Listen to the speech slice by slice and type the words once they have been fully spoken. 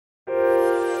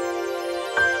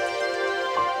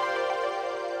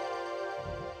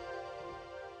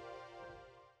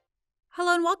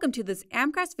and welcome to this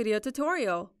Amcrest video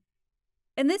tutorial.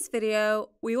 In this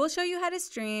video, we will show you how to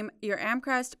stream your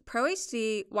Amcrest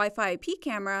ProHD Wi-Fi IP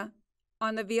camera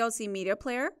on the VLC media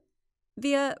player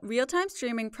via Real-Time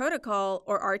Streaming Protocol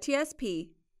or RTSP.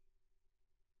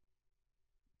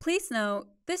 Please note,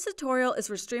 this tutorial is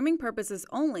for streaming purposes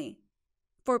only.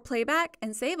 For playback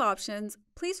and save options,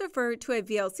 please refer to a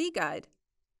VLC guide.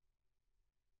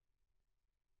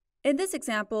 In this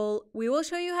example, we will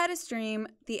show you how to stream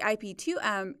the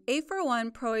IP2M 841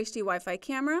 ProHD Wi-Fi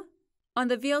camera on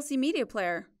the VLC media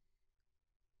player.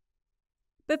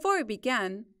 Before we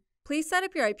begin, please set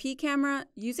up your IP camera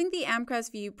using the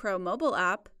Amcrest View Pro mobile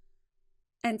app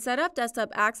and set up desktop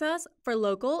access for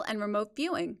local and remote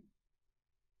viewing.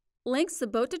 Links to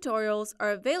both tutorials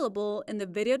are available in the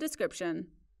video description.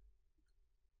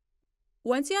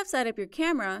 Once you have set up your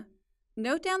camera,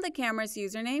 note down the camera's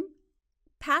username,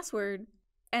 password,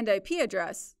 and IP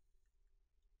address.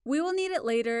 We will need it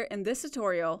later in this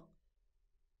tutorial.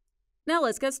 Now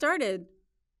let's get started.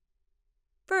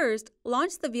 First,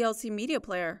 launch the VLC media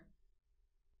player.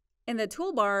 In the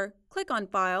toolbar, click on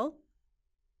File,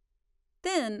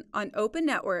 then on Open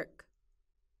Network.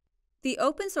 The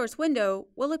open source window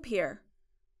will appear.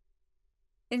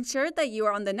 Ensure that you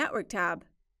are on the Network tab.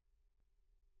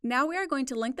 Now we are going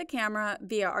to link the camera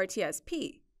via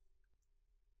RTSP.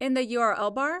 In the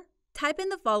URL bar, type in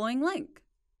the following link: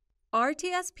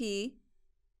 RTSP://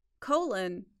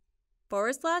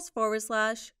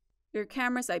 your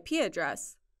camera's IP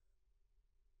address.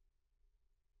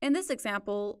 In this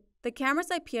example, the camera's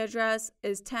IP address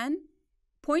is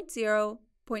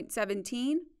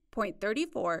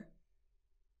 10.0.17.34.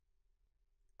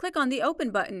 Click on the Open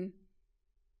button.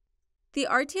 The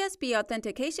RTSP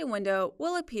authentication window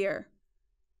will appear.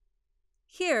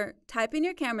 Here, type in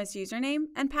your camera's username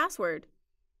and password.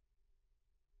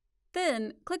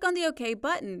 Then, click on the OK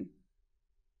button.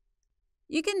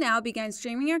 You can now begin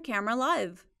streaming your camera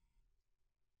live.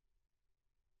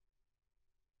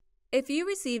 If you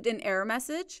received an error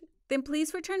message, then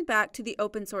please return back to the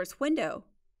open source window.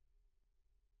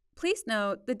 Please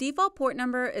note the default port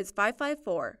number is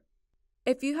 554.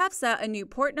 If you have set a new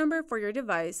port number for your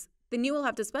device, then you will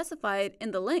have to specify it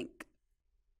in the link.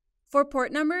 For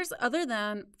port numbers other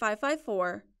than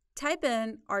 554, type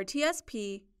in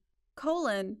RTSP://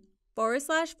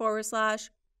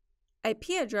 IP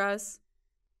address,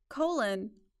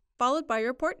 followed by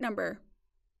your port number.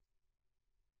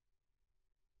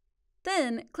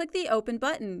 Then click the Open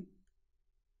button.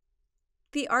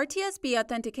 The RTSP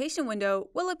authentication window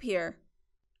will appear.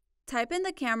 Type in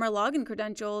the camera login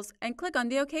credentials and click on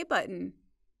the OK button.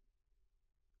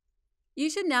 You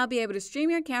should now be able to stream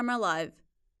your camera live.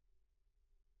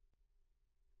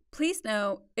 Please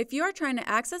note, if you are trying to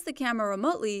access the camera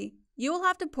remotely, you will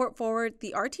have to port forward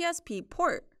the RTSP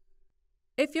port.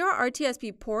 If your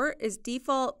RTSP port is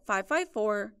default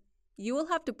 554, you will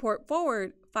have to port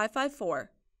forward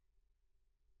 554.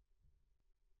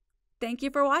 Thank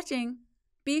you for watching.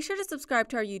 Be sure to subscribe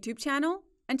to our YouTube channel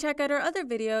and check out our other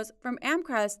videos from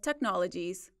Amcrest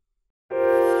Technologies.